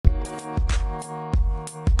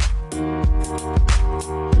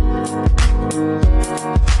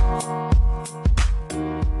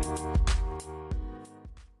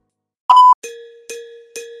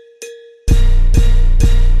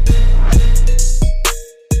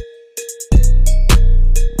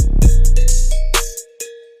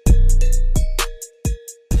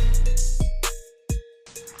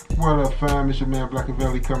fam? It's your man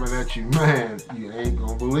Blkaville coming at you. Man, you ain't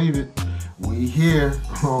gonna believe it. We here.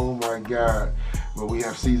 Oh my God. But we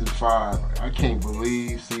have season 5. I can't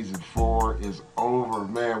believe season 4 is over.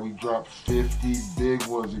 Man, we dropped 50 big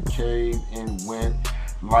ones. It came and went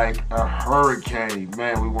like a hurricane.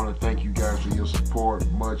 Man, we want to thank you guys for your support.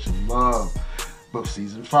 Much love. But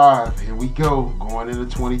season 5, here we go. Going into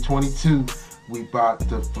 2022, we about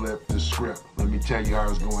to flip the script. Let me tell you how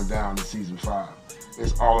it's going down in season 5.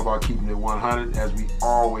 It's all about keeping it 100 as we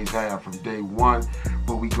always have from day one,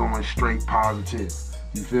 but we going straight positive.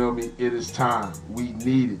 You feel me? It is time. We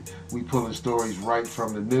need it. We pulling stories right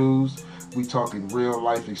from the news. We talking real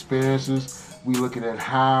life experiences. We looking at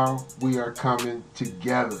how we are coming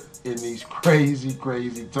together in these crazy,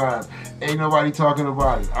 crazy times. Ain't nobody talking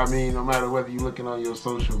about it. I mean, no matter whether you're looking on your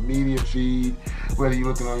social media feed, whether you're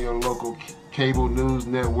looking on your local cable news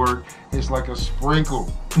network, it's like a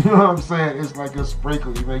sprinkle. You know what I'm saying? It's like a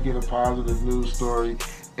sprinkle. You may get a positive news story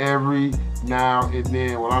every now and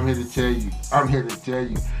then. Well, I'm here to tell you,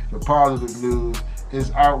 the positive news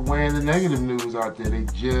is outweighing the negative news out there. They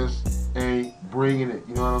just ain't bringing it.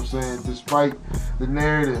 You know what I'm saying? Despite the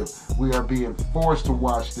narrative, we are being forced to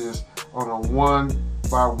watch this on a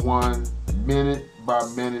 1-by-1,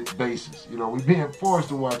 minute-by-minute basis. You know, we're being forced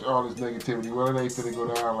to watch all this negativity. Well, it ain't finna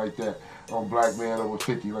go down like that on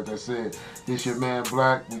Blkmanover50. Like I said, this your man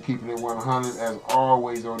Black. We keeping it 100 as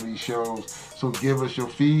always on these shows. So give us your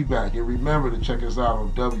feedback. And remember to check us out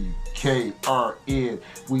on WKRN.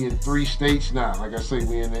 We in 3 states now. Like I say,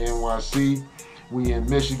 we in the NYC, we in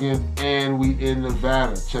Michigan, and we in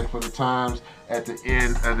Nevada. Check for the times at the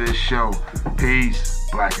end of this show. Peace.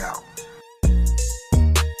 Black out.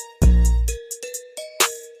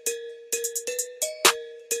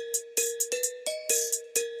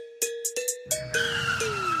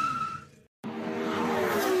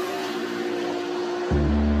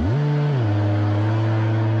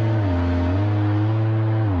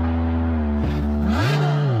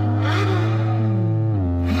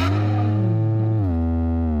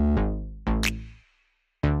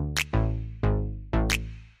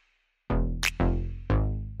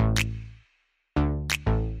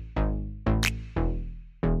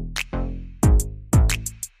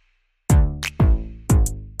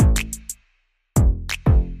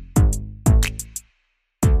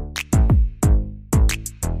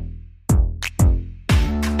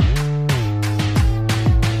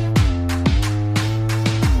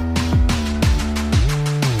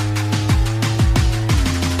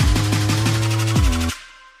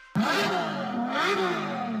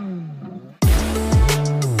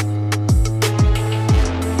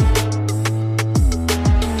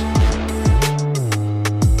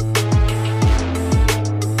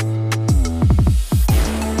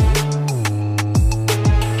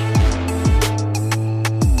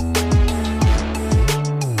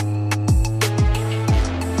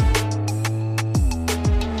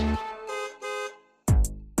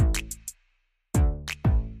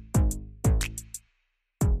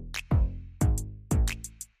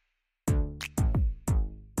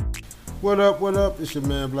 What up, what up? It's your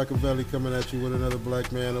man Blkaville coming at you with another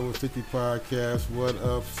Blkmanover50 podcast. What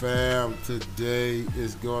up, fam? Today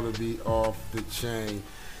is going to be off the chain.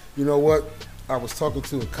 You know what? I was talking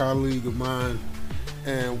to a colleague of mine,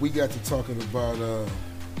 and we got to talking about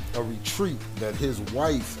a retreat that his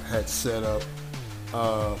wife had set up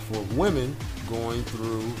for women going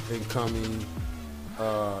through and coming,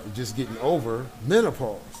 just getting over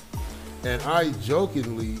menopause. And I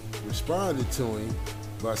jokingly responded to him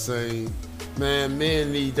by saying, man,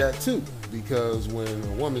 men need that too, because when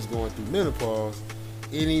a woman's going through menopause,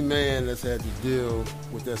 any man that's had to deal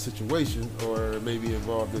with that situation or maybe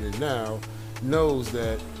involved in it now knows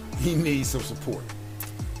that he needs some support.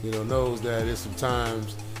 You know, knows that there's some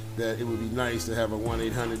times that it would be nice to have a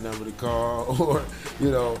 1-800 number to call, or,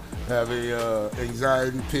 you know, have a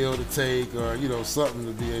anxiety pill to take, or, you know, something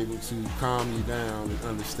to be able to calm you down and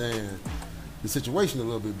understand the situation a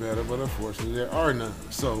little bit better, but unfortunately there are none.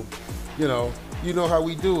 So, you know how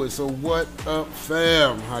we do it. So what up,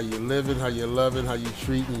 fam? How you living? How you loving? How you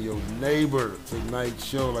treating your neighbor? Tonight's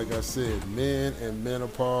show, like I said, men and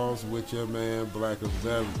menopause with your man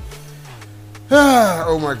Blkaville.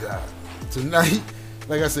 Oh my God. Tonight,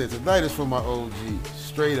 like I said, tonight is for my OG.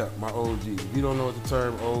 Straight up, my OG. If you don't know what the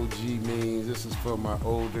term OG means, this is for my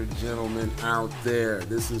older gentlemen out there.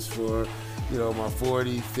 This is for, you know, my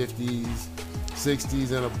 40s, 50s,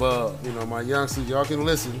 60s and above. You know, my youngsters, y'all can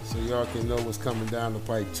listen so y'all can know what's coming down the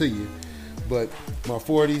pipe to you. But my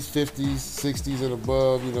 40s, 50s, 60s and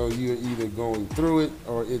above, you know, you're either going through it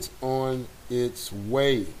or it's on its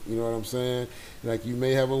way. You know what I'm saying? Like you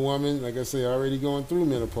may have a woman, like I say, already going through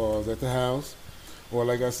menopause at the house. Or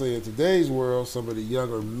like I say, in today's world, some of the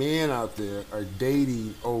younger men out there are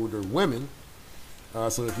dating older women.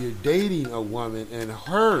 So if you're dating a woman in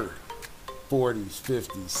her 40s,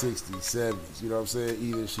 50s, 60s, 70s, you know what I'm saying?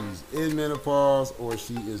 Either she's in menopause or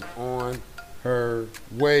she is on her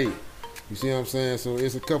way. You see what I'm saying? So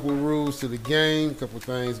it's a couple rules to the game, a couple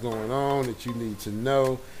things going on that you need to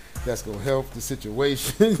know that's going to help the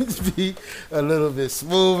situation be a little bit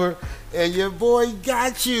smoother. And your boy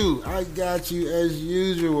got you. I got you as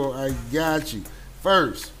usual. I got you.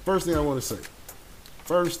 First thing I want to say.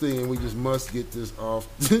 First thing, and we just must get this off,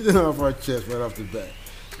 off our chest right off the bat.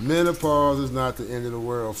 Menopause is not the end of the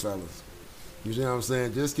world, fellas. You see what I'm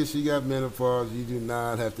saying? Just because you got menopause, you do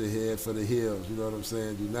not have to head for the hills. You know what I'm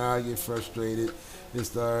saying? Do not get frustrated and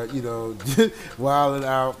start, you know, wilding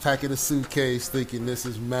out, packing a suitcase, thinking this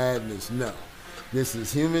is madness. No. This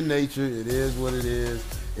is human nature. It is what it is,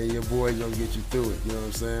 and your boy gonna get you through it. You know what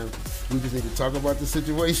I'm saying? We just need to talk about the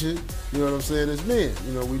situation. You know what I'm saying? As men,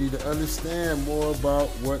 you know, we need to understand more about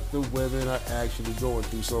what the women are actually going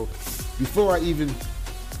through. So, before I even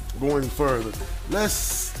go any further,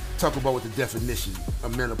 let's talk about what the definition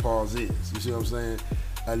of menopause is. You see what I'm saying?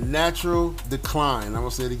 A natural decline. I'm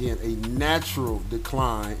gonna say it again. A natural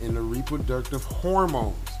decline in the reproductive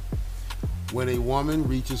hormones when a woman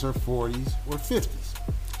reaches her 40s or 50s.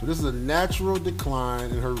 So this is a natural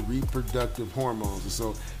decline in her reproductive hormones. And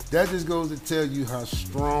so that just goes to tell you how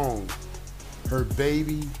strong her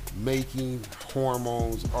baby making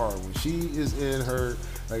hormones are. When she is in her,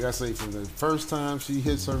 like I say, from the first time she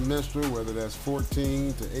hits her menstrual, whether that's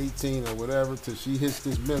 14 to 18 or whatever, till she hits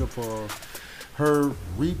this menopause, her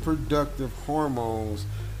reproductive hormones,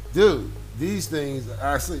 dude, these things,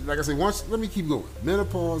 like I say, once, let me keep going.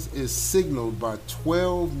 Menopause is signaled by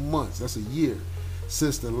 12 months, that's a year,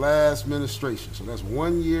 since the last menstruation. So that's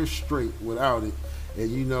 1 year straight without it, and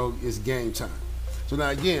you know it's game time. So now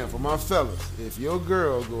again, for my fellas, if your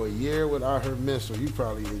girl go a year without her menstrual, you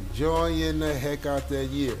probably enjoying the heck out that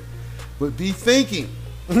year. But be thinking,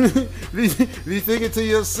 be thinking to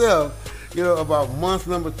yourself, you know, about month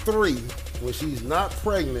number 3, when she's not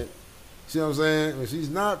pregnant. See what I'm saying? When she's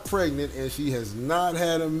not pregnant and she has not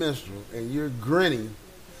had a menstrual, and you're grinning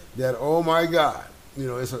that, oh my God, you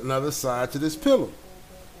know, it's another side to this pillow.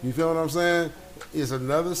 You feel what I'm saying? It's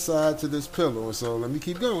another side to this pillow. And so let me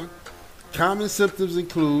keep going. Common symptoms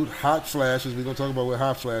include hot flashes. We're going to talk about what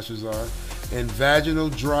hot flashes are. And vaginal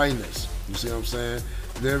dryness. You see what I'm saying?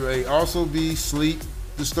 There may also be sleep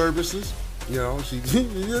disturbances. You know, just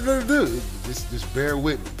bear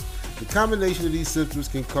with me. The combination of these symptoms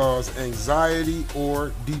can cause anxiety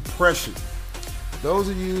or depression. Those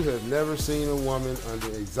of you who have never seen a woman under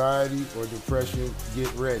anxiety or depression,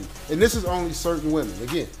 get ready. And this is only certain women.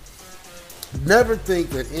 Again, never think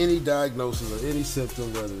that any diagnosis or any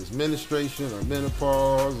symptom, whether it's menstruation or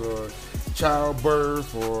menopause or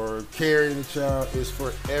childbirth or carrying a child, is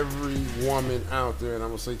for every woman out there. And I'm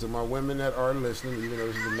going to say to my women that are listening, even though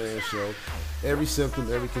this is a man's show, every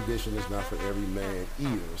symptom, every condition is not for every man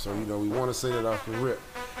either. So, you know, we want to say that off the rip.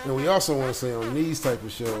 And we also want to say on these type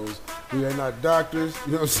of shows, we are not doctors,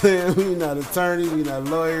 you know what I'm saying? We're not attorneys, we're not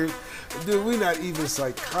lawyers. Dude, we're not even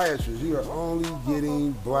psychiatrists. You are only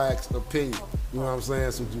getting Black's opinion. You know what I'm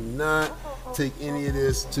saying? So do not take any of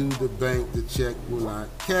this to the bank. The check will not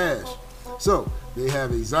cash. So they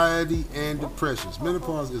have anxiety and depressions.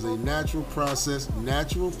 Menopause is a natural process,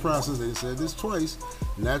 they said this twice,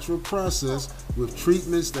 natural process with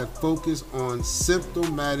treatments that focus on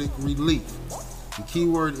symptomatic relief. The key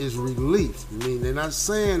word is relief. I mean, they're not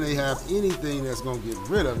saying they have anything that's going to get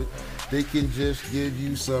rid of it. They can just give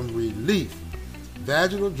you some relief.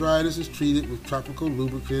 Vaginal dryness is treated with topical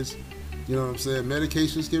lubricants. You know what I'm saying?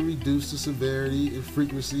 Medications can reduce the severity and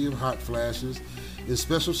frequency of hot flashes. In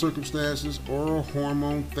special circumstances, oral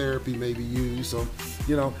hormone therapy may be used. So,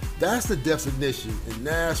 you know, that's the definition, and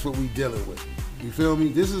that's what we're dealing with. You feel me?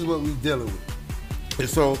 This is what we're dealing with. And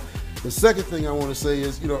so, the second thing I want to say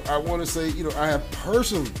is, you know, I have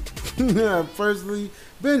personally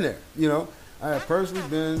been there. You know, I have personally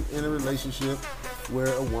been in a relationship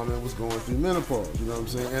where a woman was going through menopause. You know what I'm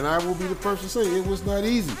saying? And I will be the person to say it was not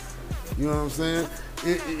easy. You know what I'm saying?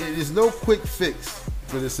 It is no quick fix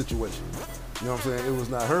for this situation. You know what I'm saying? It was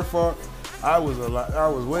not her fault. I was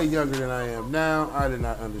way younger than I am now. I did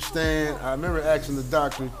not understand. I remember asking the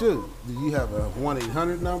doctor, dude, do you have a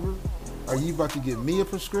 1-800 number? Are you about to give me a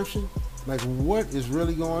prescription? Like, what is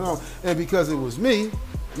really going on? And because it was me,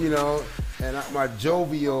 you know, and my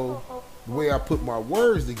jovial the way I put my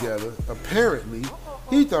words together, apparently,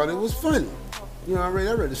 he thought it was funny. You know, I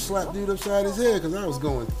ready to slap dude upside his head because I was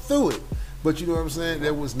going through it. But you know what I'm saying?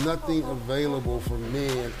 There was nothing available for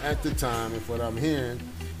men at the time, and what I'm hearing,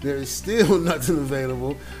 there is still nothing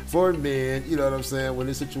available for men, you know what I'm saying, when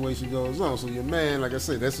this situation goes on. So your man, like I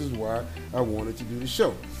said, this is why I wanted to do the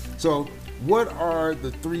show. So what are the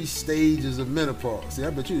 3 stages of menopause? See, I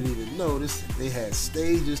bet you didn't even notice they had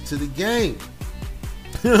stages to the game.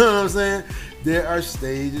 You know what I'm saying? There are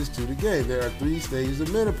stages to the game. There are 3 stages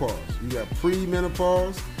of menopause. You got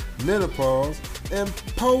pre-menopause, menopause, and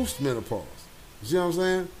post-menopause. You see what I'm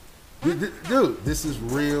saying? Dude, this is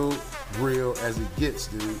real as it gets,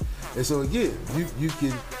 dude. And so again, you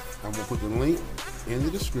can, I'm gonna put the link in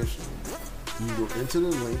the description. You can go into the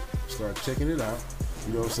link, start checking it out.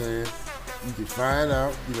 You know what I'm saying? You can find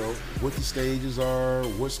out, you know, what the stages are,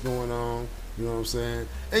 what's going on. You know what I'm saying?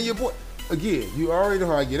 And your boy, again, you already know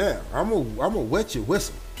how I get out. I'm gonna wet your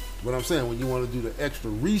whistle. What I'm saying, when you want to do the extra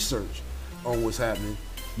research on what's happening,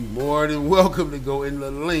 you're more than welcome to go in the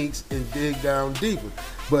links and dig down deeper.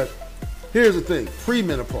 But here's the thing,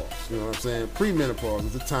 pre-menopause, you know what I'm saying? Pre-menopause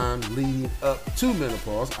is the time leading up to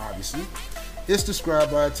menopause, obviously. It's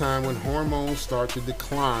described by a time when hormones start to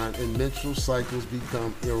decline and menstrual cycles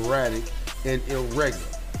become erratic and irregular.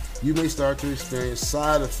 You may start to experience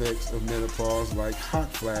side effects of menopause like hot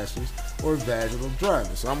flashes or vaginal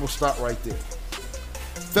dryness. So I'm gonna stop right there.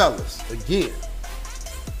 Fellas, again,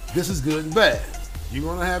 this is good and bad. You're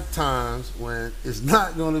gonna have times when it's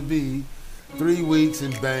not gonna be 3 weeks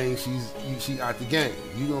and bang, she out the game.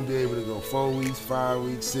 You're gonna be able to go 4 weeks, 5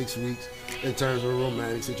 weeks, 6 weeks in terms of a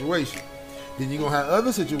romantic situation. Then you're gonna have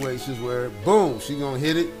other situations where boom, she gonna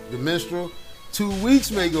hit it, the menstrual, 2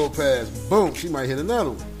 weeks may go past, boom, she might hit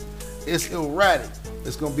another one. It's erratic.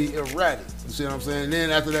 It's gonna be erratic. You see what I'm saying? And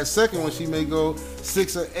then after that second one, she may go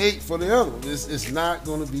 6 or 8 for the other one. It's not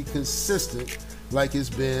gonna be consistent like it's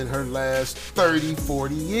been her last 30,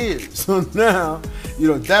 40 years. So now, you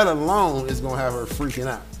know, that alone is gonna have her freaking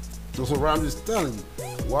out. So I'm just telling you,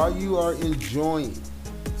 while you are enjoying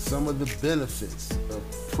some of the benefits of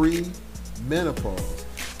pre-menopause,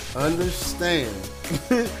 understand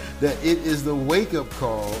that it is the wake-up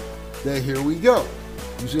call that here we go.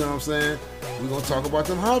 You see what I'm saying? We're gonna talk about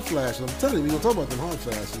them hot flashes. I'm telling you, we're gonna talk about them hot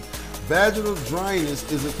flashes. Vaginal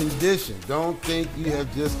dryness is a condition. Don't think you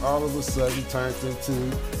have just all of a sudden turned into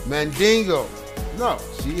Mandingo. No,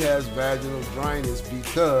 she has vaginal dryness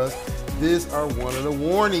because these are one of the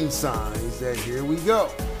warning signs that here we go.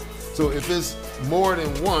 So if it's more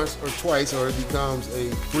than once or twice, or it becomes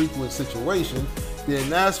a frequent situation, then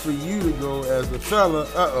that's for you to go as the fella,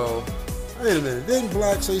 wait a minute, didn't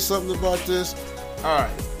Black say something about this? All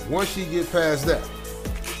right, once she get past that,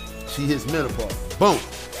 she hits menopause. Boom.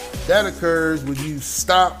 That occurs when you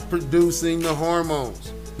stop producing the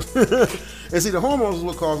hormones. And see, the hormones is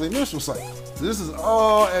what causes a menstrual cycle. So this is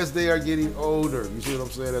all as they are getting older. You see what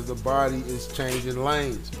I'm saying? As the body is changing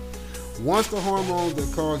lanes. Once the hormones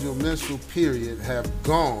that cause your menstrual period have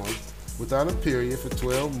gone without a period for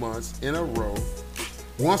 12 months in a row,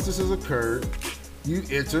 once this has occurred, you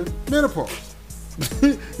enter menopause.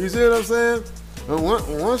 You see what I'm saying?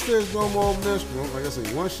 Once there's no more menstrual, like I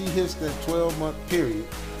said, once she hits that 12-month period,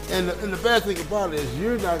 and the bad thing about it is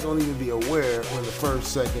you're not going to even be aware when the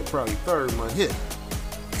first, second, probably third month hit.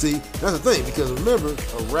 See, that's the thing, because remember,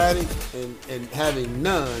 erratic and having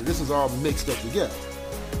none, this is all mixed up together.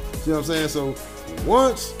 See what I'm saying? So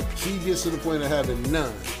once she gets to the point of having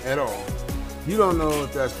none at all, you don't know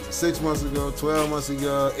if that's 6 months ago, 12 months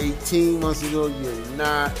ago, 18 months ago, you're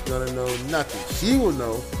not going to know nothing. She will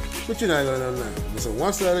know, but you're not going to know nothing. And so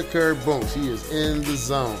once that occurred, boom, she is in the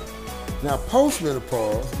zone. Now,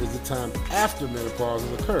 postmenopause is the time after menopause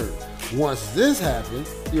has occurred. Once this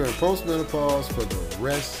happens, you're in postmenopause for the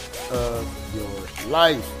rest of your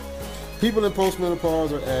life. People in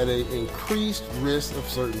postmenopause are at an increased risk of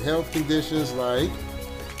certain health conditions like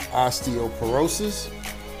osteoporosis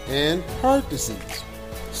and heart disease.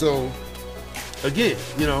 So, again,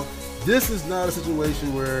 you know, this is not a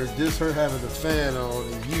situation where just her having the fan on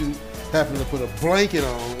and you having to put a blanket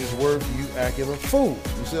on is worth you acting a fool.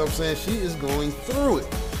 You see what I'm saying? She is going through it.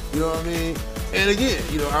 You know what I mean? And again,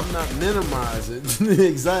 you know, I'm not minimizing the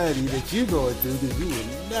anxiety that you're going through, because you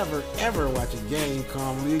will never, ever watch a game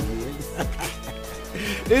calmly again.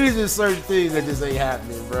 It is just certain things that just ain't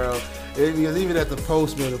happening, bro. Because even at the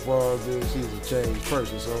post-menopause, dude, she's a changed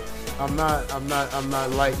person. So I'm not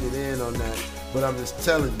lighting in on that, but I'm just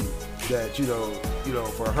telling you that, you know,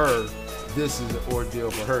 for her, this is an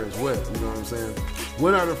ordeal for her as well. You know what I'm saying?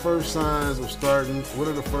 What are the first signs of starting menopause?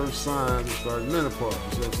 You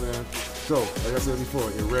see what I'm saying? So, like I said before,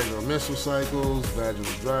 irregular menstrual cycles,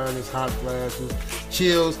 vaginal dryness, hot flashes,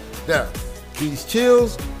 chills. Now, these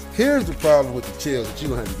chills, here's the problem with the chills that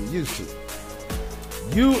you're going to have to get used to.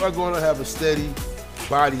 You are going to have a steady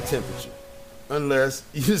body temperature unless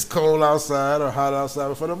it's cold outside or hot outside.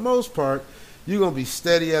 But for the most part, you're going to be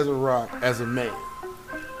steady as a rock as a man.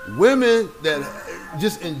 Women that,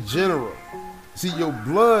 just in general, see, your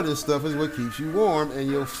blood and stuff is what keeps you warm, and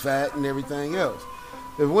your fat and everything else.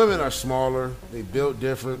 If women are smaller, they built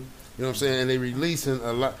different, you know what I'm saying, and they releasing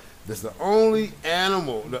a lot. That's the only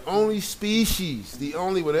animal, the only species, the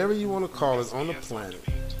only whatever you want to call it on the planet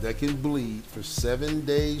that can bleed for 7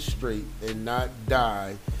 days straight and not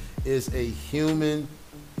die is a human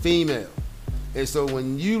female. And so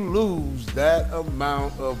when you lose that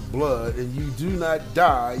amount of blood and you do not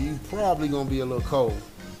die, you probably going to be a little cold.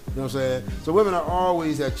 You know what I'm saying? So women are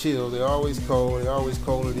always at chills. They're always cold. They're always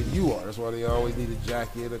colder than you are. That's why they always need a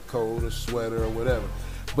jacket, a coat, a sweater, or whatever.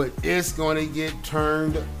 But it's going to get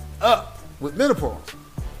turned up with menopause.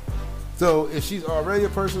 So if she's already a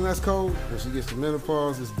person that's cold, when she gets to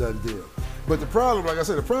menopause, it's done deal. But the problem, like I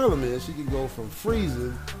said, the problem is she can go from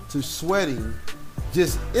freezing to sweating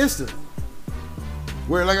just instantly.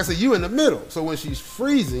 Where, like I said, you in the middle. So when she's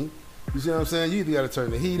freezing, you see what I'm saying? You either got to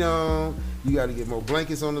turn the heat on, you got to get more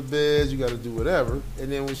blankets on the beds, you got to do whatever.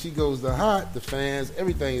 And then when she goes to hot, the fans,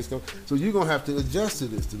 everything is going. So you're going to have to adjust to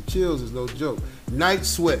this. The chills is no joke. Night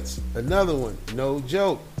sweats, another one, no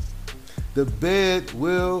joke. The bed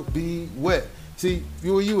will be wet. See,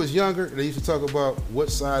 when you was younger, they used to talk about what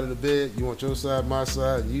side of the bed. You want your side, my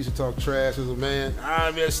side. You used to talk trash as a man.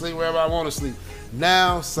 I'm going to sleep wherever I want to sleep.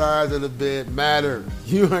 Now, sides of the bed matter.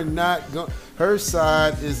 You are not going. Her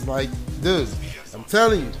side is like, dude, I'm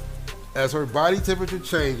telling you, as her body temperature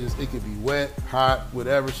changes, it could be wet, hot,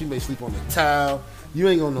 whatever. She may sleep on a towel. You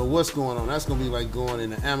ain't going to know what's going on. That's going to be like going in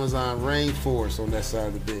the Amazon rainforest on that side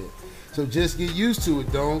of the bed. So just get used to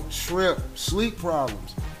it. Don't trip. Sleep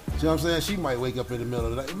problems. See what I'm saying? She might wake up in the middle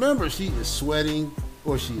of the night. Remember, she is sweating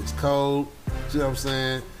or she is cold. See what I'm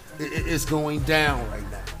saying? It's going down right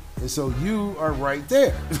now. And so you are right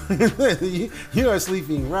there. You are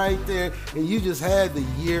sleeping right there. And you just had the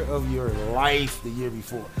year of your life the year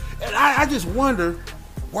before. And I just wonder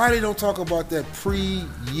why they don't talk about that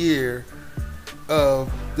pre-year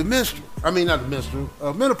of the menstrual. I mean, not the menstrual,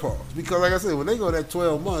 of menopause. Because like I said, when they go that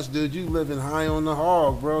 12 months, dude, you living high on the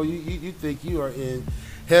hog, bro. You think you are in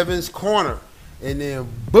heaven's corner. And then,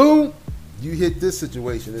 boom, you hit this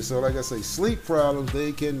situation. And so, like I say, sleep problems,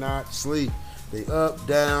 they cannot sleep. They up,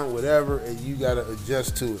 down, whatever, and you got to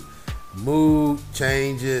adjust to it. Mood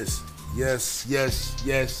changes. Yes, yes,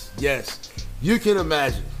 yes, yes. You can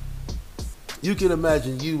imagine. You can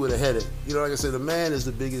imagine you with a headache. You know, like I said, a man is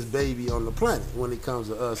the biggest baby on the planet when it comes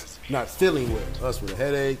to us not feeling well. Us with a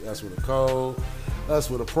headache, us with a cold, us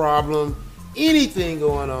with a problem. Anything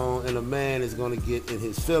going on, and a man is going to get in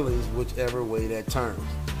his feelings whichever way that turns.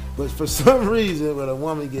 But for some reason, with a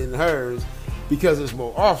woman getting hers, because it's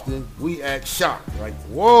more often, we act shocked. Like,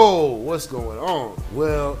 whoa, what's going on?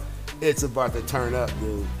 Well, it's about to turn up,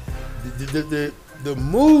 dude. The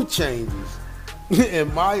mood changes,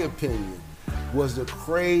 in my opinion, was the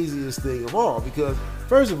craziest thing of all. Because,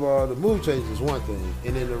 first of all, the mood change is one thing.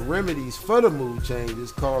 And then the remedies for the mood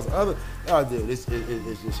changes cause other... Oh, dude, it's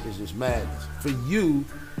just madness. For you,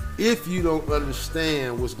 if you don't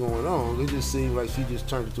understand what's going on, it just seems like she just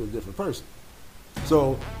turned into a different person.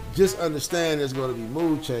 So just understand there's going to be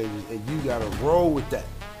mood changes, and you got to roll with that.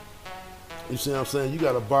 You see what I'm saying? You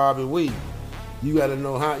got to bob and weave. You got to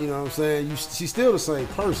know how, you know what I'm saying? She's still the same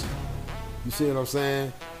person. You see what I'm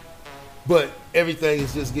saying? But everything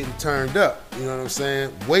is just getting turned up. You know what I'm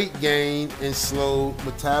saying? Weight gain and slow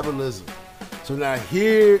metabolism. So now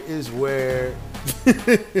here is where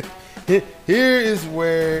it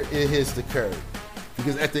hits the curve.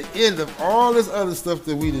 Because at the end of all this other stuff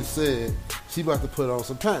that we just said, she about to put on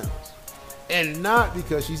some pounds. And not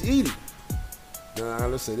because she's eating. Now,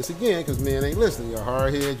 let's say this again, because men ain't listening. You're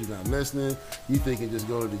hard head, you're not listening. You thinking just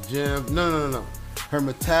go to the gym. No. Her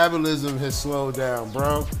metabolism has slowed down,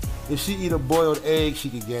 bro. If she eat a boiled egg, she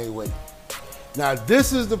could gain weight. Now,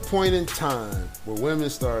 this is the point in time where women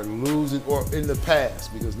start losing, or in the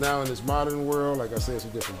past, because now in this modern world, like I said, it's a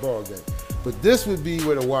different ballgame. But this would be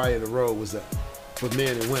where the wire of the road was at for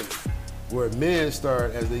men and women. Where men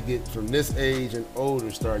start, as they get from this age and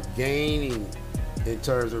older, start gaining in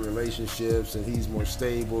terms of relationships, and he's more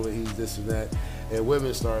stable, and he's this and that. And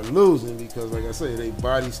women start losing because, like I say, their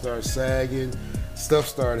body starts sagging, stuff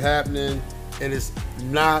start happening, and it's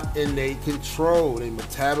not in their control. Their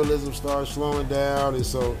metabolism starts slowing down, and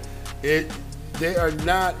so they are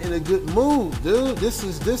not in a good mood, dude. This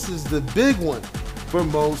is the big one for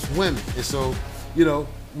most women, and so we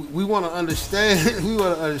want to understand. We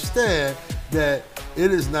want to understand that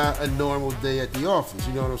it is not a normal day at the office.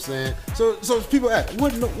 You know what I'm saying? So people ask,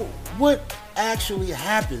 what actually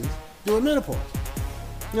happens during menopause?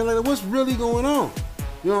 Like what's really going on?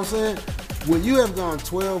 You know what I'm saying? When you have gone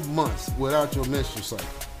 12 months without your menstrual cycle,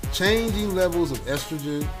 changing levels of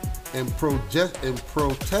estrogen and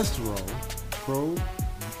progesterone,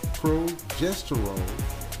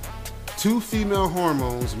 two female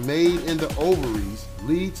hormones made in the ovaries,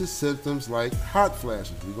 lead to symptoms like hot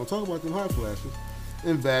flashes. We're going to talk about them hot flashes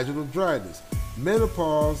and vaginal dryness.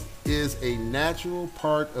 Menopause is a natural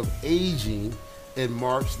part of aging and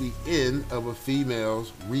marks the end of a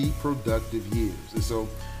female's reproductive years. And so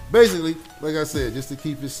basically, like I said, just to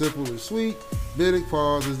keep it simple and sweet,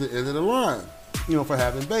 menopause is the end of the line, for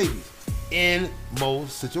having babies in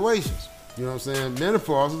most situations. You know what I'm saying?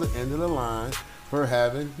 Menopause is the end of the line for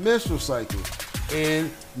having menstrual cycles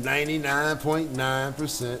in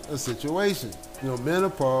 99.9% of situations.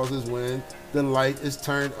 Menopause is when the light is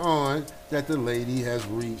turned on that the lady has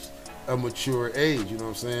reached a mature age. You know what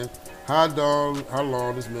I'm saying? How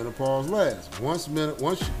long does menopause last? Once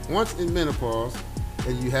in menopause,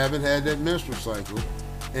 and you haven't had that menstrual cycle,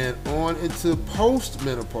 and on into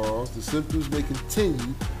post-menopause, the symptoms may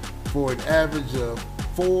continue for an average of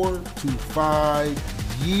 4 to 5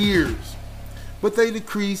 years, but they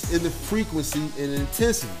decrease in the frequency and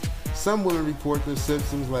intensity. Some women report their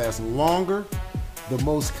symptoms last longer. The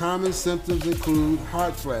most common symptoms include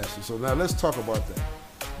hot flashes. So now let's talk about that,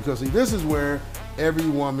 because this is where every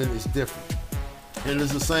woman is different, and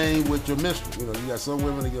it's the same with your menstrual. You got some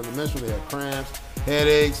women that get on the menstrual, they have cramps,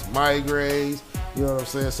 headaches, migraines. You know what I'm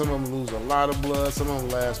saying? Some of them lose a lot of blood. Some of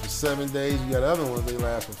them last for 7 days. You got other ones, they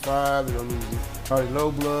last for 5. They don't lose hardly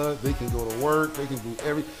no blood. They can go to work. They can do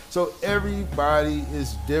so everybody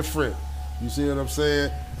is different. You see what I'm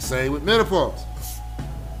saying? Same with menopause.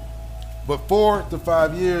 But 4 to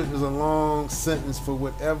 5 years is a long sentence for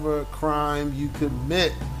whatever crime you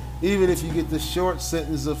commit. Even if you get the short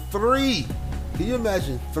sentence of 3. Can you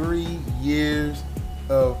imagine 3 years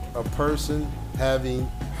of a person having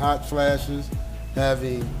hot flashes,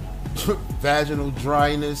 having vaginal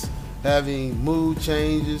dryness, having mood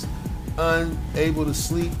changes, unable to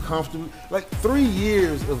sleep comfortably? Like 3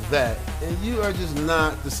 years of that, and you are just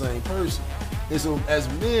not the same person. And so as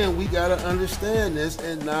men, we gotta understand this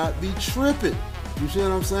and not be tripping. You see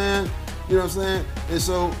what I'm saying? You know what I'm saying? And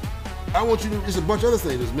so I want you to, it's a bunch of other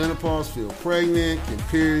things. Does menopause feel pregnant? Can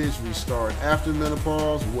periods restart after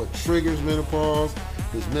menopause? What triggers menopause?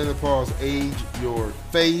 Does menopause age your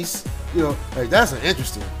face? That's an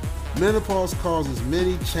interesting. Menopause causes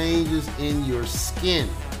many changes in your skin.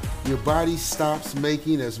 Your body stops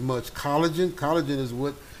making as much collagen. Collagen is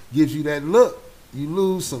what gives you that look. You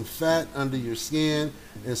lose some fat under your skin,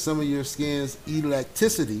 and some of your skin's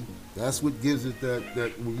elasticity, that's what gives it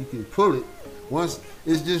that when you can pull it, once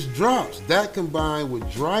it just drops. That combined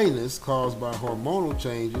with dryness caused by hormonal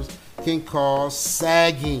changes can cause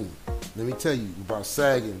sagging. Let me tell you about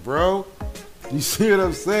sagging, bro. You see what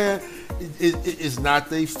I'm saying? It's not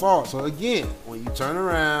their fault. So again, when you turn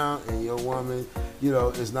around and your woman,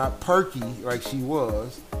 is not perky like she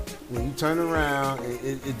was, when you turn around,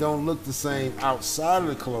 it don't look the same outside of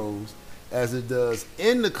the clothes as it does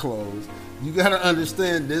in the clothes. You got to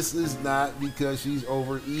understand, this is not because she's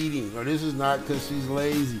overeating, or this is not because she's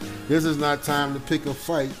lazy. This is not time to pick a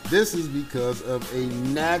fight. This is because of a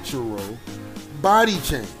natural body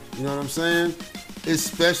change. You know what I'm saying?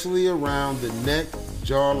 Especially around the neck,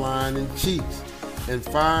 jawline, and cheeks. And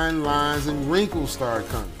fine lines and wrinkles start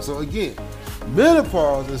coming. So again,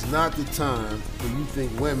 menopause is not the time when you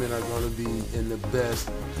think women are going to be in the best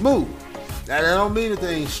mood. Now, that don't mean that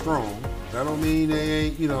they ain't strong. That don't mean they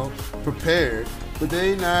ain't, prepared. But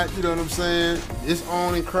they ain't not, you know what I'm saying? It's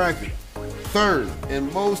on and cracking. Third,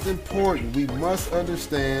 and most important, we must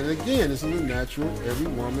understand, again, this is a natural. Every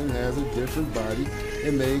woman has a different body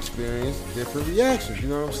and may experience different reactions. You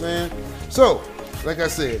know what I'm saying? So, like I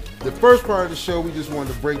said, the first part of the show, we just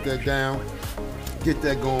wanted to break that down, get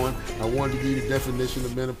that going. I wanted to give you the definition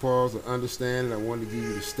of menopause, to understand it. I wanted to give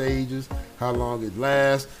you the stages, how long it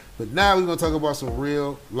lasts. But now we're going to talk about some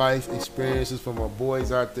real life experiences from our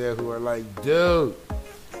boys out there who are like, dude,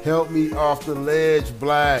 help me off the ledge,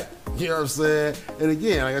 Black. You know what I'm saying? And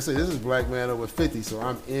again, like I said, this is Blkmanover50, so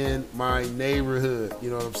I'm in my neighborhood.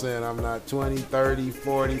 You know what I'm saying? I'm not 20, 30,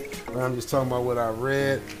 40, but I'm just talking about what I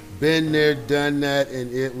read. Been there, done that,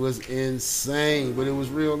 and it was insane, but it was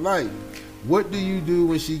real life. What do you do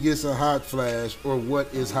when she gets a hot flash, or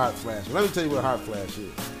what is hot flash? Let me tell you what a hot flash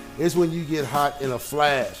is. It's when you get hot in a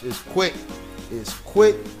flash. It's quick,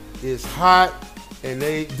 it's hot, and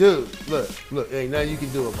look, ain't nothing you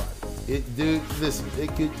can do about it. Listen, it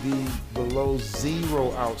could be below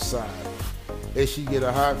 0 outside. If she get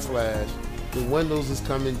a hot flash, the windows is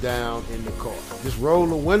coming down in the car. Just roll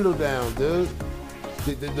the window down, dude.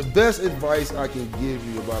 The best advice I can give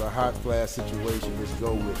you about a hot flash situation is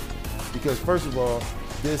go with it. Because first of all,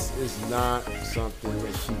 this is not something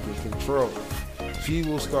that she can control. She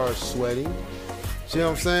will start sweating. See what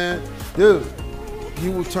I'm saying? Dude,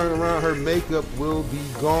 you will turn around, her makeup will be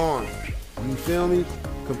gone. You feel me?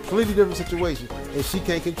 Completely different situation. And she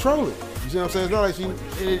can't control it. You see what I'm saying? It's not like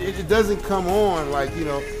it doesn't come on like, I'm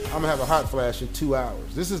gonna have a hot flash in 2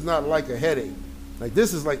 hours. This is not like a headache. Like,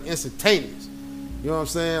 this is like instantaneous. You know what I'm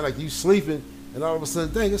saying? Like, you sleeping and all of a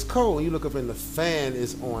sudden, dang, it's cold. And you look up and the fan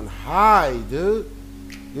is on high, dude.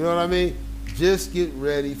 You know what I mean? Just get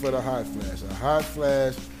ready for the hot flash. A hot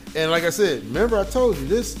flash. And like I said, remember I told you,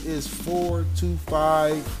 this is 4 to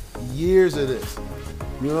 5 years of this.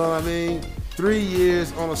 You know what I mean? 3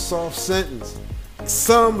 years on a soft sentence.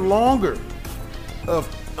 Some longer of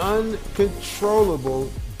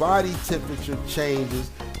uncontrollable body temperature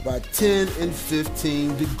changes by 10 and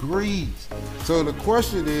 15 degrees. So the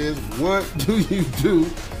question is, what do you do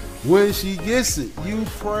when she gets it? You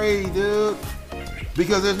pray, dude.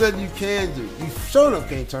 Because there's nothing you can do. You sure enough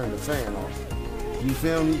can't turn the fan off. You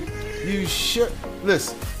feel me? You should.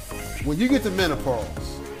 Listen, when you get to menopause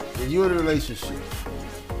and you're in a relationship,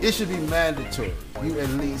 it should be mandatory. You at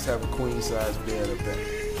least have a queen size bed or better.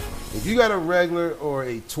 If you got a regular or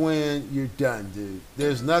a twin, you're done, dude.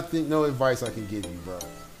 There's no advice I can give you, bro.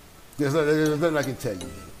 There's nothing I can tell you.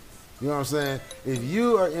 You know what I'm saying? If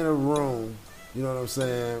you are in a room, you know what I'm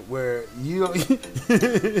saying, where you don't,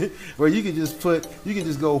 where you can just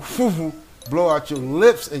go blow out your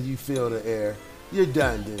lips and you feel the air, you're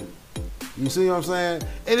done, dude. You see what I'm saying?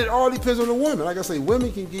 And it all depends on the woman. Like I say,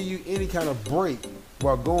 women can give you any kind of break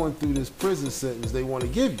while going through this prison sentence they want to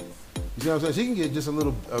give you. You see what I'm saying? She can get just a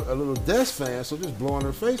little desk fan, so just blow on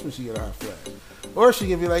her face when she get a hot flash. Or she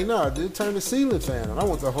can be like, nah, dude, turn the ceiling fan on. I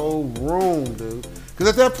want the whole room, dude. Because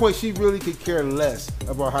at that point, she really could care less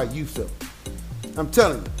about how you feel. I'm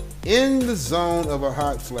telling you, in the zone of a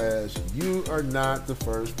hot flash, you are not the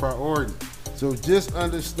first priority. So just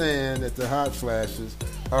understand that the hot flashes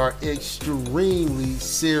are extremely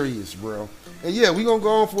serious, bro. And yeah, we're going to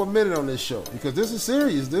go on for a minute on this show because this is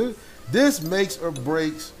serious, dude. This makes or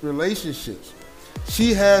breaks relationships.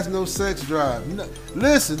 She has no sex drive.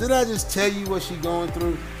 Listen, did I just tell you what she's going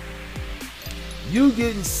through? You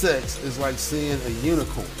getting sex is like seeing a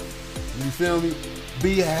unicorn. You feel me?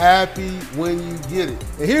 Be happy when you get it.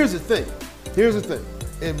 And here's the thing.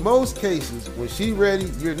 In most cases, when she's ready,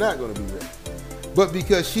 you're not going to be ready. But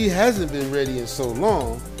because she hasn't been ready in so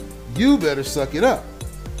long, you better suck it up.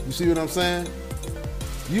 You see what I'm saying?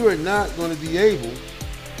 You are not going to be able,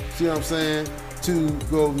 see what I'm saying, to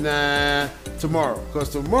go, nah, tomorrow. Because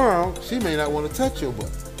tomorrow, she may not want to touch your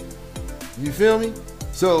butt. You feel me?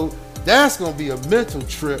 So that's going to be a mental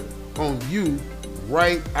trip on you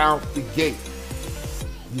right out the gate.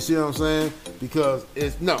 You see what I'm saying? Because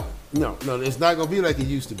it's, no, it's not going to be like it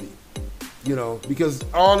used to be. You know, because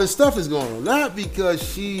all this stuff is going on. Not because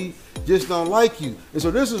she just don't like you. And so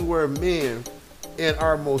this is where men in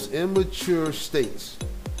our most immature states,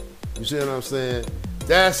 you see what I'm saying?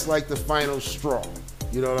 That's like the final straw.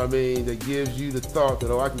 You know what I mean? That gives you the thought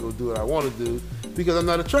that, I can go do what I want to do because I'm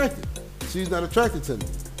not attracted. She's not attracted to me.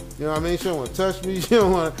 You know what I mean? She don't want to touch me. She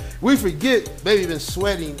don't want to. We forget baby been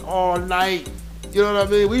sweating all night. You know what I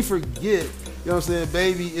mean? We forget. You know what I'm saying?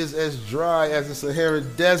 Baby is as dry as the Sahara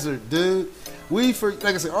Desert, dude. Like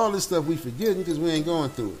I said, all this stuff we forget because we ain't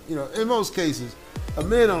going through it. You know, in most cases, a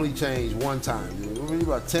man only changed one time, dude. When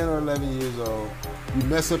you're about 10 or 11 years old, you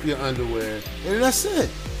mess up your underwear, and that's it.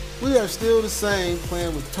 We are still the same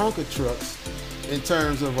playing with Tonka trucks in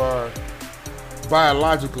terms of our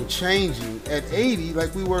biological changing at 80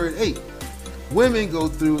 like we were at 8. Women go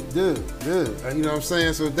through it, dude. You know what I'm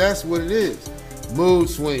saying? So that's what it is. Mood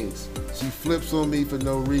swings. She flips on me for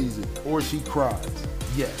no reason, or she cries.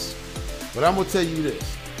 Yes. But I'm going to tell you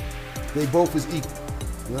this. They both is equal.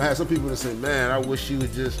 You know, I have some people that say, man, I wish she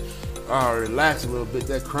would just relax a little bit.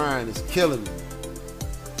 That crying is killing me.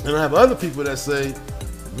 And I have other people that say,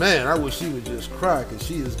 man, I wish she would just cry because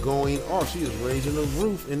she is going off. She is raising the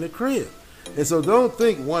roof in the crib. And so don't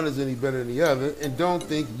think one is any better than the other, and don't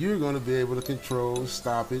think you're going to be able to control,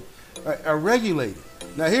 stop it, or regulate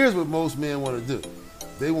it. Now, here's what most men want to do.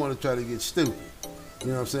 They want to try to get stupid. You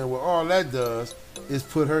know what I'm saying? Well, all that does is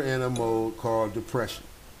put her in a mode called depression.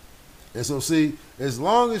 And so see, as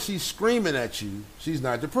long as she's screaming at you, she's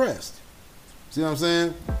not depressed. See what I'm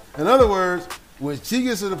saying? In other words, when she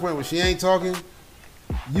gets to the point where she ain't talking,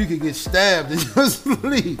 you could get stabbed in your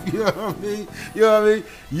sleep. You know what I mean? You know what I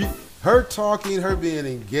mean? Her talking, her being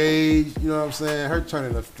engaged, you know what I'm saying? Her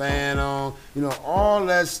turning the fan on, you know, all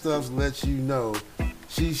that stuff lets you know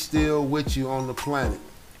she's still with you on the planet.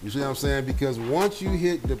 You see what I'm saying? Because once you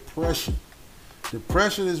hit depression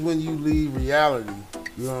is when you leave reality.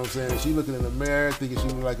 You know what I'm saying? She looking in the mirror, thinking she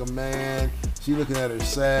look like a man. She looking at her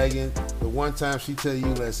sagging. The one time she tell you,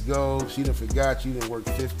 let's go, she done forgot you done work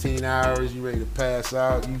 15 hours. You ready to pass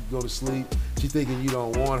out. You go to sleep. She thinking you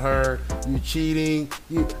don't want her. You cheating.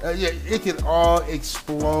 It can all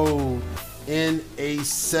explode in a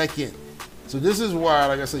second. So this is why,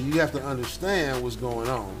 like I said, you have to understand what's going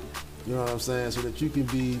on. You know what I'm saying? So that you can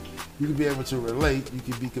be able to relate. You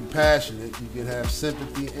can be compassionate. You can have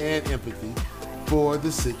sympathy and empathy for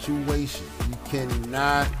the situation. You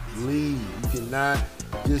cannot leave. You cannot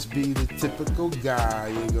just be the typical guy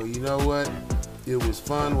and go, you know what? It was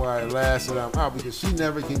fun while it lasted. I'm out, because she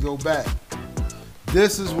never can go back.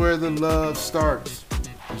 This is where the love starts.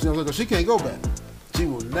 You know, she can't go back. She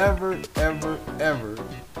will never, ever, ever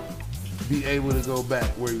be able to go back.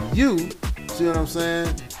 Where you, see what I'm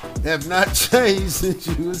saying, have not changed since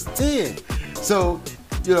you was 10. So,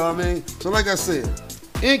 you know what I mean? So like I said,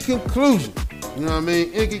 in conclusion, you know what I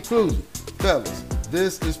mean? In conclusion, fellas,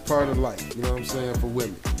 this is part of life, you know what I'm saying, for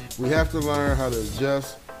women. We have to learn how to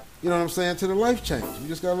adjust, you know what I'm saying, to the life change. We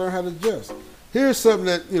just got to learn how to adjust. Here's something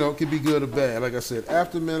that, you know, can be good or bad. Like I said,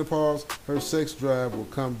 after menopause, her sex drive will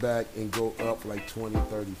come back and go up like 20,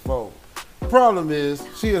 30 fold. The problem is,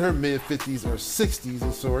 she in her mid-50s or 60s,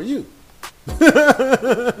 and so are you.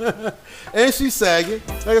 And she's sagging.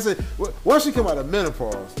 Like I said, once she come out of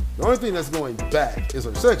menopause, the only thing that's going back is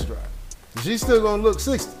her sex drive. She's still gonna look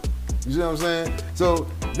 60. You see what I'm saying? So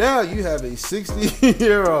now you have a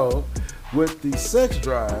 60-year-old with the sex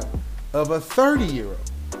drive of a 30-year-old.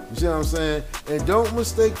 You see what I'm saying? And don't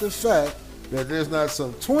mistake the fact that there's not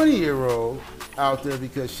some 20-year-old out there,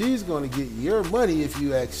 because she's going to get your money if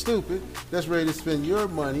you act stupid, that's ready to spend your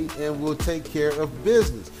money and will take care of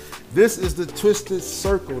business. This is the twisted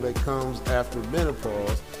circle that comes after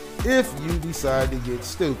menopause if you decide to get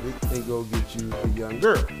stupid and go get you a young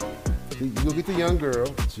girl. You go get the young girl,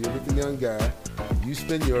 she'll get the young guy, you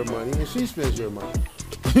spend your money and she spends your money.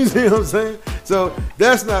 You see what I'm saying? So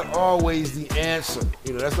that's not always the answer.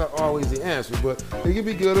 You know, that's not always the answer, but it can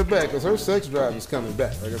be good or bad, because her sex drive is coming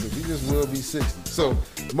back. Like I said, she just will be 60. So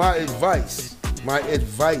my advice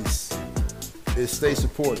is stay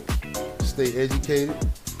supportive, stay educated,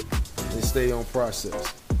 and stay on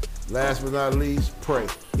process. Last but not least, pray,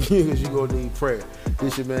 because you're going to need prayer.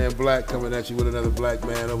 This your man Black coming at you with another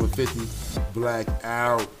Blkmanover50. Black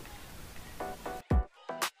out.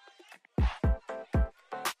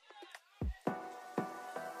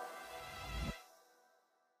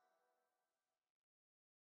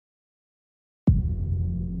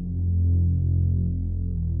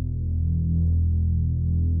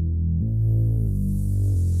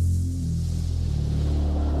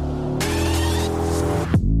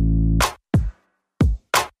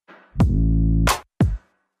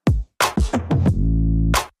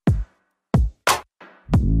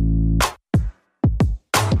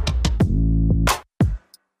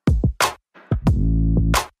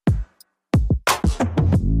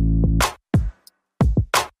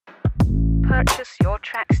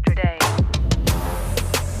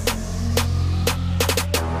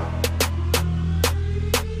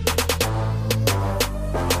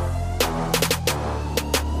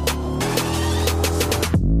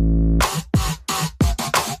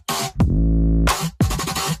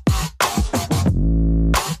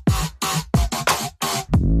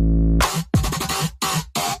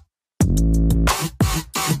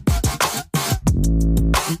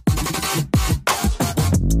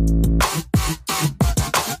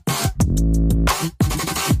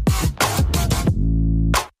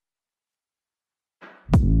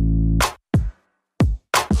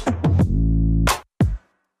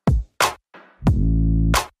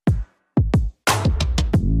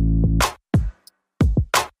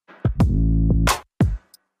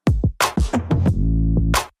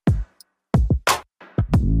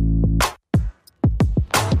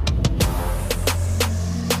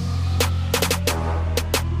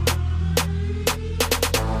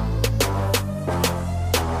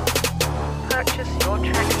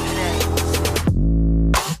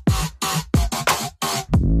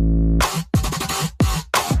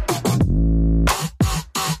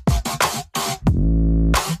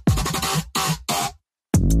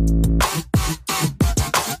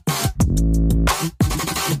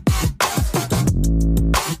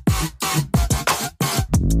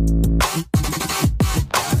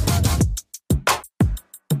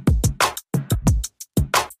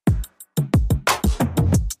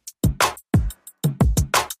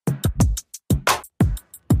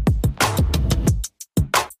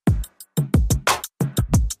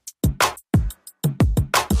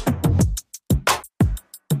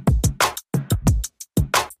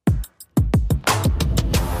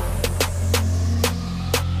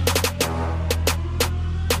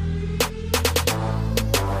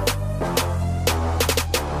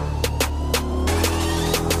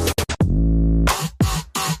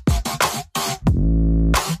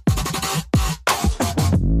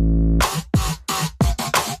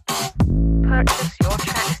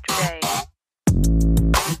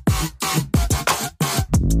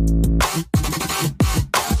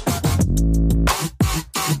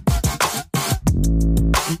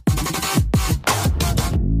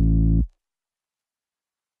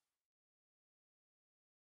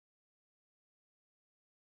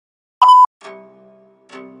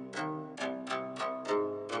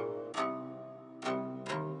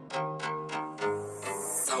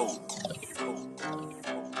 Purchase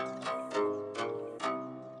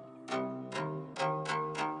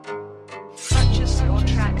your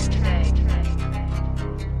tracks today.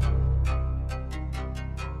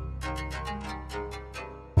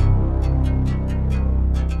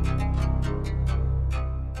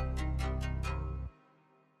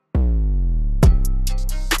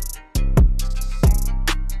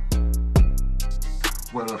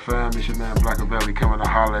 What up, fam? It's your man Blkaville coming to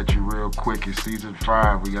holler at you real quick. It's season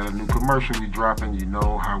 5. We got a new commercial we dropping. You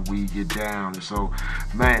know how we get down. And so,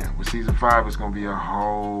 man, with season 5, it's going to be a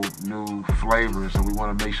whole new flavor. So we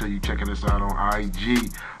want to make sure you checking us out on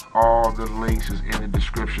IG. All the links is in the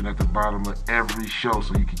description at the bottom of every show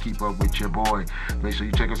so you can keep up with your boy. Make sure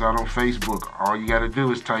you check us out on Facebook. All you got to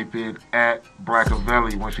do is type in at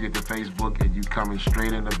Blkaville once you get to Facebook, and you coming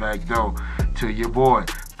straight in the back door to your boy.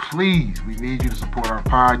 Please, we need you to support our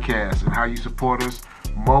podcast, and how you support us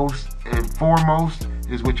most and foremost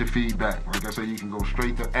is with your feedback. Like I said, you can go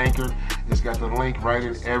straight to Anchor. It's got the link right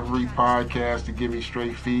in every podcast to give me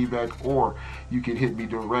straight feedback, or you can hit me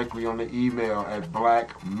directly on the email at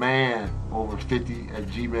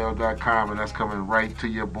Blkmanover50@gmail.com, and that's coming right to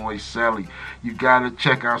your boy Sally. You gotta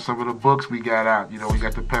check out some of the books we got out. You know, we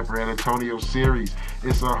got the Pepper and Antonio series.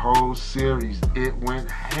 It's a whole series. It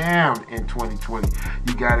went ham in 2020.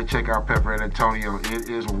 You gotta check out Pepper and Antonio. It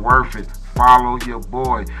is worth it. Follow your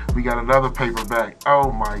boy. We got another paperback.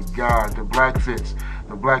 Oh my God, the Black Fits.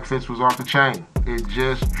 The Black Fits was off the chain. It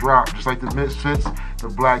just dropped. Just like the Misfits, the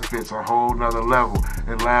Black Fits, a whole nother level.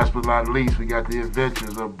 And last but not least, we got the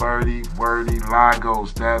Adventures of Birdie, Wordy,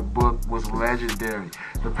 Lagos. That book was legendary.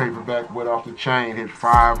 The paperback went off the chain, hit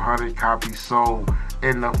 500 copies sold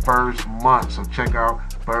in the first month. So check out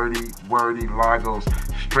Birdie, Wordy, Lagos.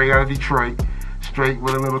 Straight out of Detroit. Straight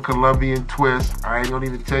with a little Colombian twist. I ain't gonna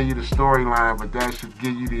even tell you the storyline, but that should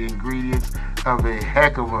give you the ingredients of a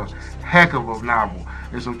heck of a novel.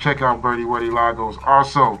 And so check out Birdie, Wordy, Lagos.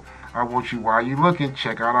 Also, I want you, while you looking,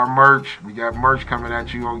 check out our merch. We got merch coming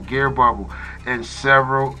at you on Gear Bubble and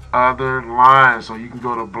several other lines. So you can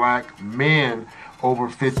go to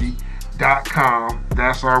Blkmanover50.com.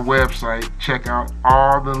 That's our website. Check out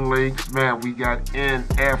all the links. Man, we got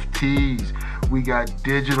NFTs. We got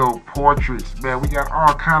digital portraits. Man, we got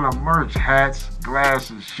all kind of merch. Hats,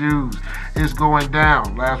 glasses, shoes. It's going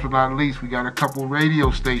down. Last but not least, we got a couple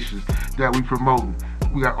radio stations that we promoting.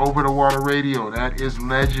 We got Over the Water Radio. That is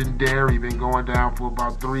legendary. Been going down for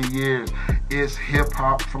about 3 years. It's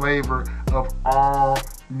hip-hop flavor of all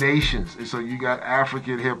nations. And so you got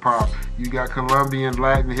African hip-hop. You got Colombian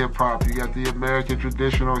Latin hip-hop. You got the American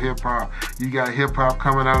traditional hip-hop. You got hip-hop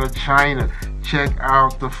coming out of China. Check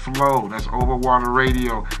out the flow. That's Over Water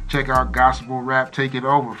Radio. Check out Gospel Rap Take It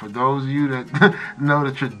Over. For those of you that know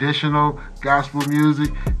the traditional gospel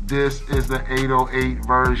music, this is the 808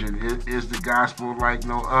 version. It is the gospel like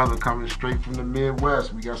no other, coming straight from the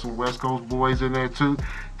Midwest. We got some West Coast boys in there too.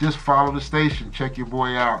 Just follow the station. Check your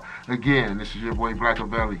boy out. Again, this is your boy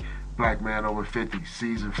Blkaville, Blkmanover50,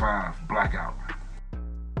 Season 5, Blackout.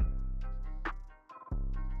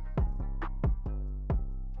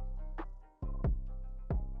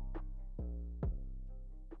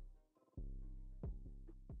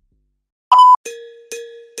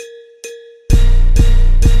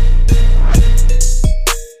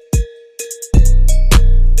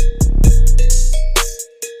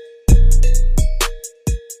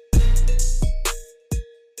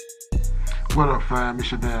 What up, fam?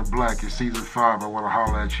 It's your damn Black. It's season 5. I want to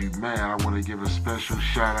holler at you. Man, I want to give a special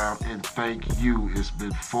shout out and thank you. It's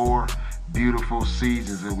been 4 beautiful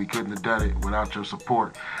seasons, and we couldn't have done it without your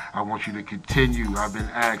support. I want you to continue. I've been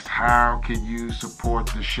asked, how can you support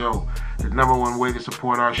the show? The #1 way to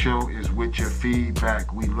support our show is with your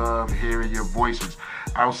feedback. We love hearing your voices.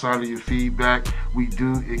 Outside of your feedback, we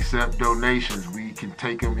do accept donations. We can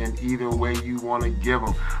take them in either way you want to give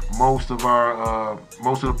them. Most of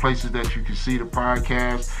the places that you can see the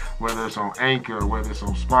podcast, whether it's on Anchor, whether it's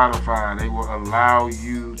on Spotify, they will allow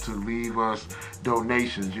you to leave us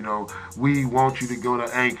donations. You know, we want you to go to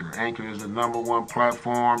Anchor. Anchor is the #1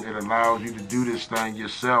 platform. It allows you to do this thing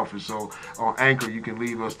yourself. And so on Anchor, you can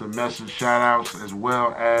leave us the message shout outs as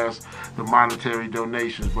well as the monetary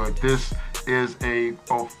donations. But this is a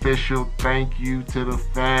official thank you to the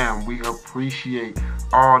fam. We appreciate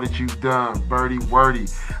all that you've done. Birdie Wordy,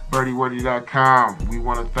 birdiewordy.com. We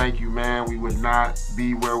want to thank you, man. We would not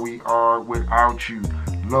be where we are without you.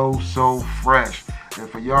 Low So Fresh. And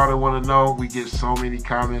for y'all that want to know, we get so many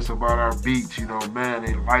comments about our beats. You know, man,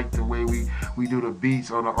 they like the way we do the beats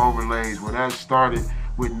on the overlays. Well, that started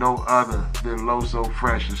with no other than Low So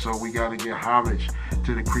Fresh. And so we got to give homage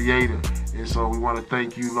to the creator. And so we want to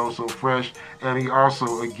thank you, Lo So Fresh. And we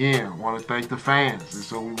also, again, want to thank the fans. And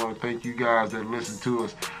so we want to thank you guys that listen to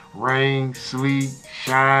us. Rain, sleet,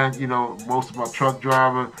 shine, you know, most of my truck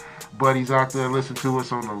driver buddies out there listen to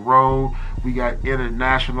us on the road. We got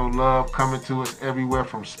international love coming to us everywhere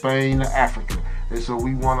from Spain to Africa. And so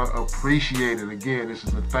we want to appreciate it. Again, this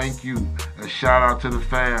is a thank you, a shout out to the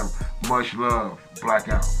fam. Much love.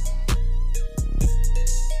 Blackout.